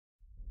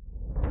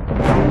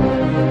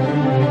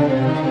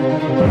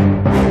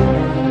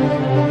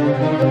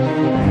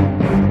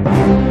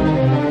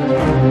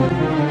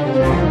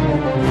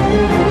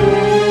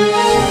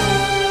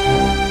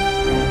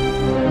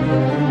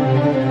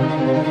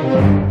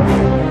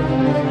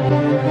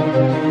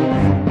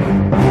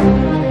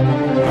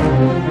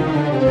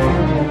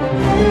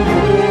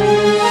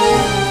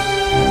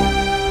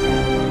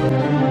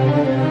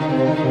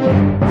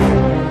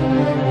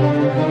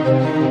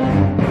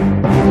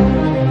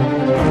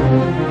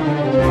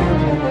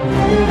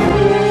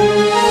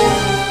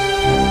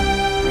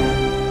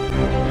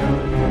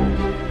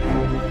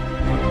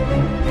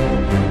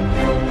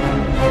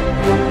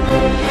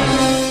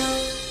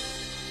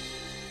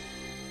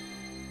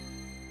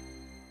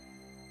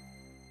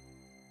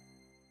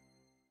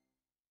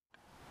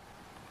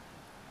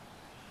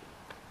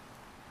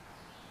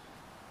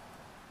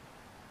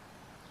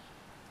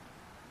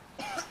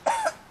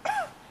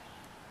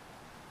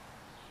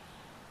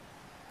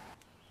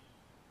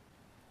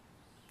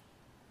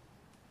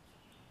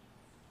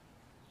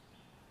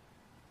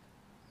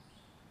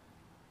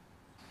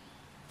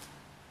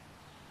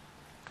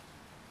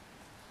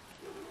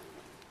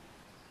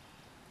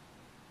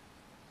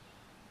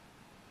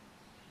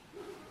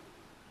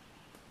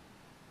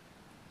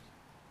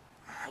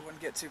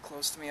wouldn't get too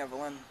close to me,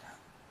 Evelyn.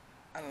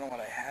 I don't know what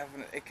I have,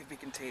 and it could be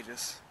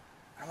contagious.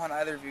 I don't want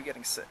either of you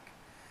getting sick.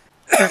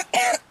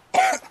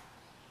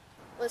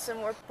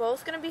 Listen, we're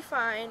both gonna be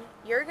fine.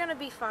 You're gonna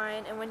be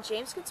fine, and when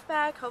James gets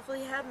back, hopefully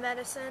he'll have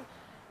medicine,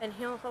 and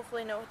he'll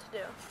hopefully know what to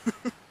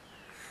do.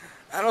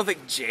 I don't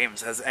think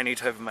James has any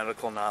type of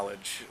medical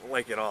knowledge,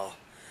 like at all.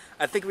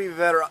 I think we'd be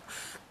better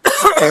off.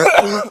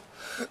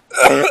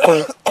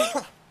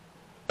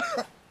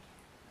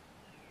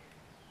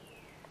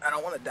 I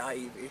don't want to die,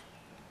 Evie.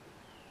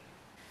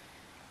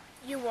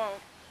 You won't.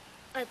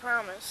 I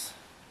promise.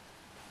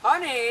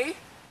 Honey,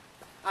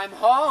 I'm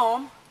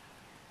home.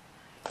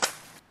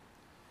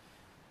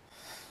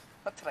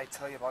 What did I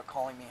tell you about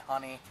calling me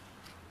honey?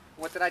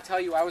 What did I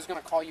tell you? I was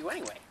going to call you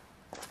anyway.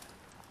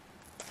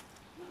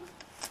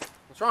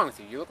 What's wrong with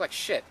you? You look like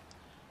shit.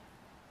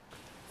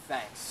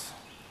 Thanks.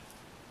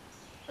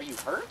 Are you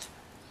hurt?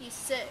 He's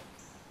sick.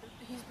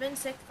 He's been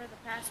sick for the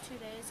past 2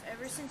 days.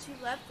 Ever since you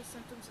left, the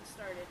symptoms have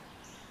started.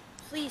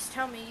 Please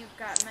tell me you've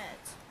got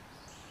meds.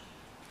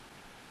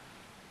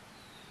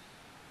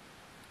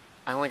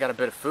 I only got a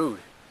bit of food.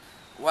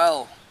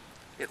 Well,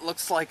 it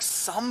looks like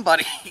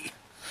somebody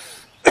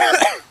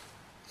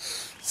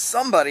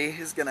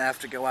is gonna have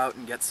to go out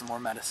and get some more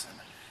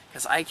medicine.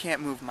 Because I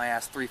can't move my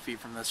ass 3 feet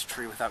from this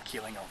tree without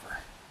keeling over.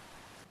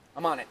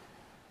 I'm on it.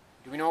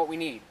 Do we know what we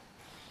need?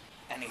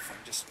 Anything.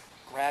 Just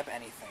grab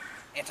anything.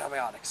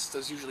 Antibiotics.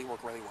 Those usually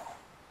work really well.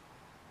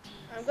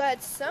 I'm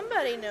glad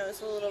somebody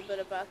knows a little bit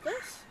about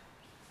this.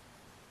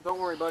 Don't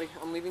worry, buddy.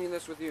 I'm leaving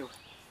this with you.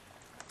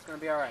 It's gonna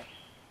be alright.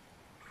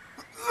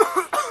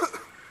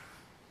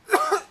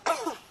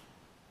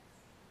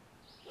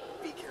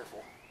 Be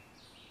careful.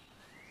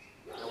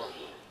 I will.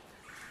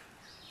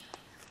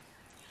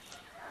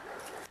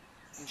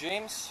 And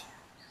James,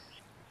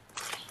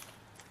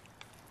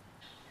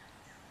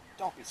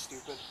 don't be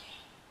stupid.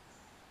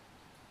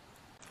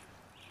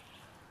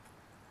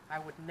 I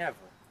would never.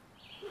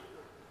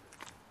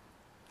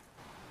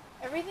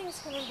 Everything's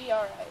gonna be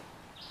alright.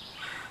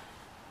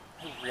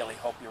 I really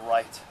hope you're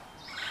right.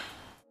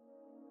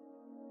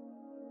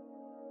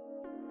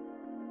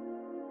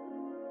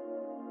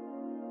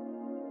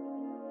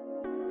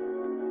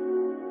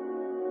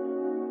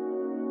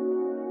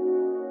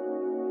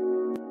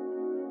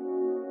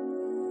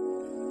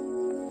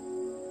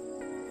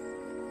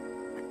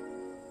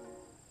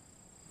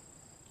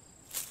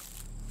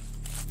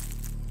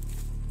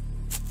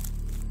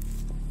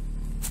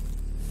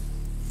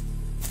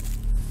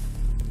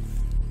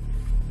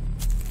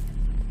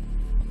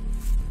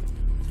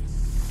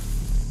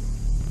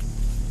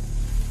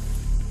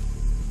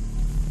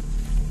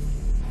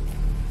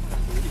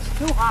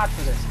 Too hot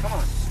for this. Come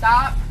on.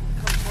 Stop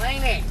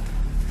complaining.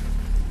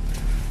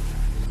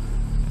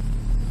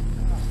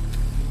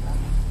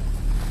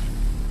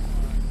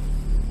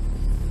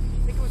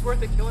 Think it was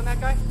worth it killing that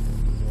guy?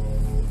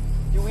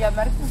 Do we have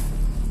medicine?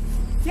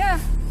 Yeah.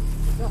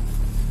 Go.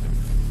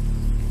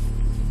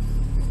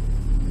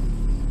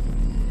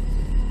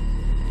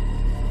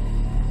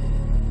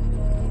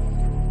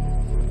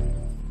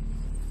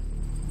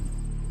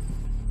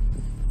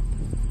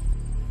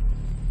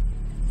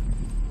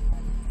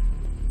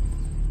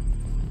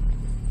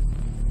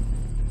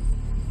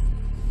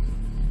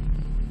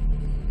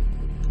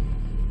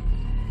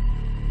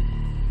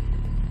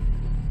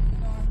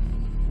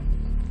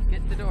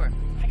 Get the door.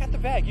 I got the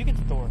bag. You get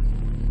the door.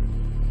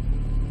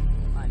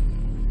 Fine.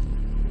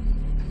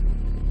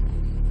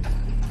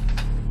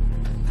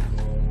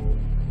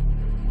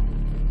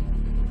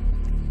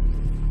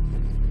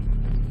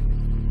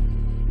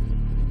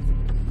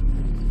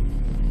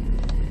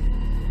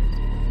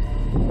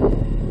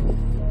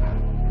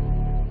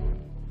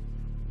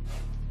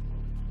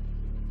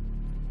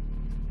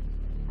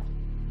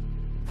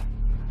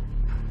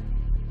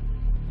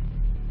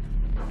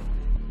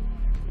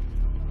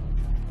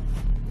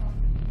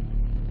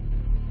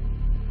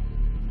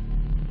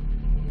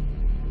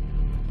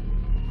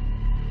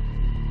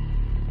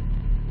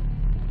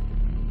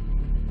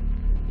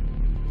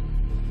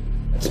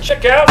 Let's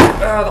check out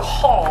the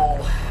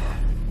hall.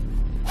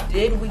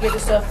 Did we get the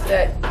stuff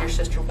that your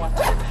sister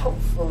wanted?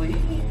 Hopefully.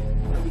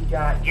 What do we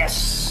got?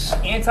 Yes!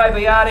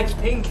 Antibiotics,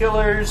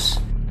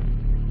 painkillers.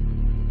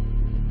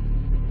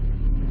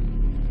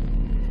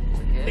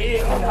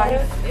 Big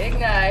knife. Big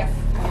knife.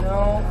 You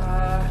know,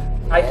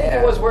 I think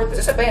it was worth it.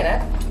 Is this a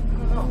bayonet? I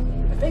don't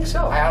know. I think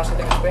so. I honestly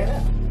think it's a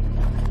bayonet.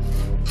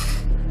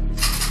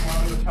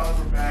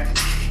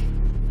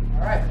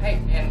 Alright,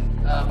 hey,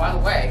 and by the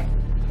way,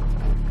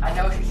 I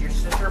know she's your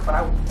sister, but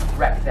I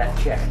wrecked that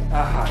chick.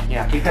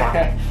 Yeah, keep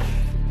talking.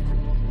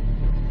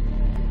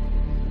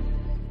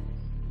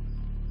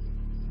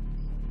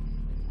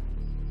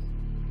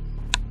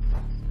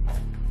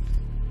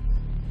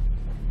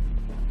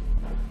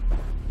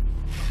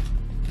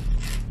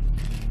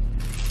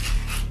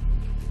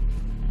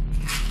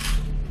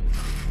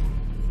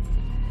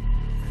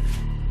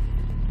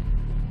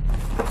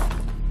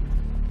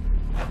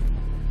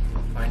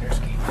 Finders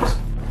keepers.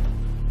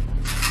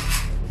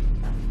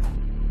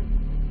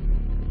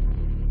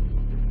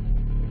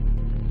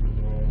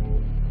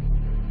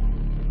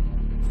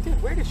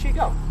 Dude, where did she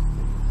go?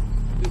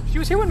 She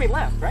was here when we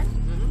left, right?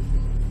 Mm-hmm.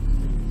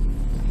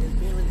 She was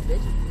being really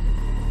busy.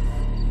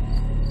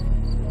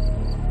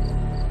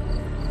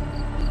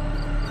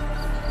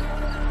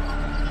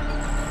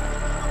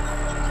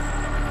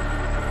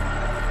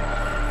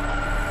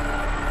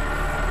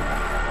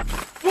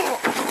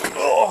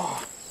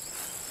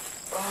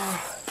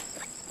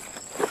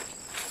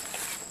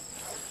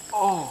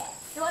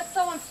 You let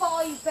someone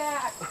follow you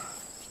back.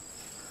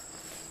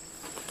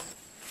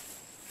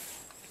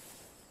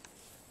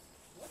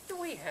 What do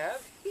we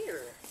have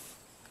here?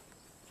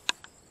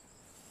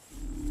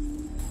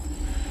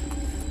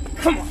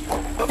 Come on.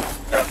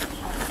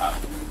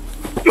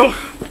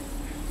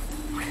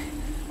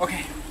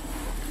 Okay.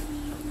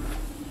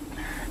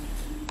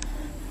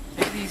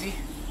 Take it easy.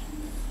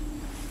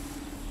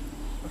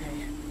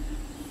 Okay.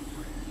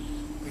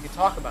 We can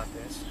talk about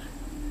this.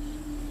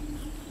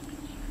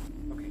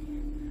 Okay.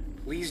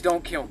 Please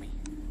don't kill me.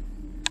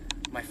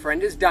 My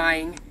friend is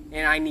dying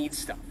and I need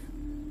stuff.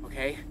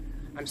 Okay?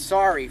 I'm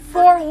sorry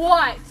For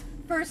what?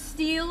 For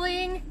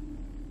stealing?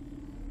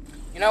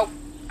 You know,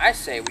 I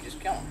say we just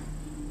kill him.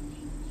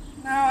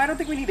 No, I don't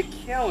think we need to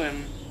kill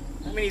him.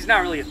 I mean, he's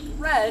not really a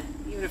threat,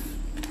 even if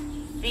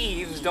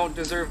thieves don't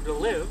deserve to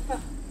live.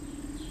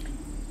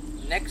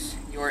 Nick's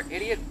your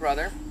idiot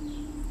brother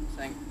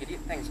saying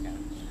idiot things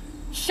again.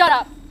 Shut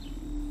up.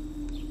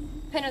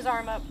 Pin his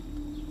arm up.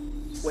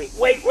 Wait.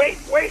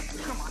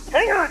 Come on,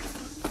 hang on.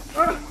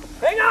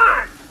 Hang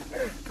on.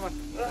 Come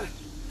on.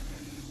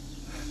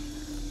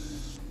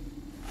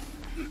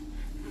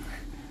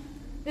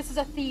 This is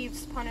a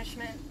thieves'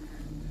 punishment.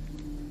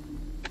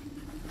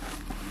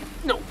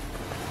 No.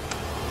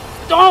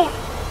 Don't.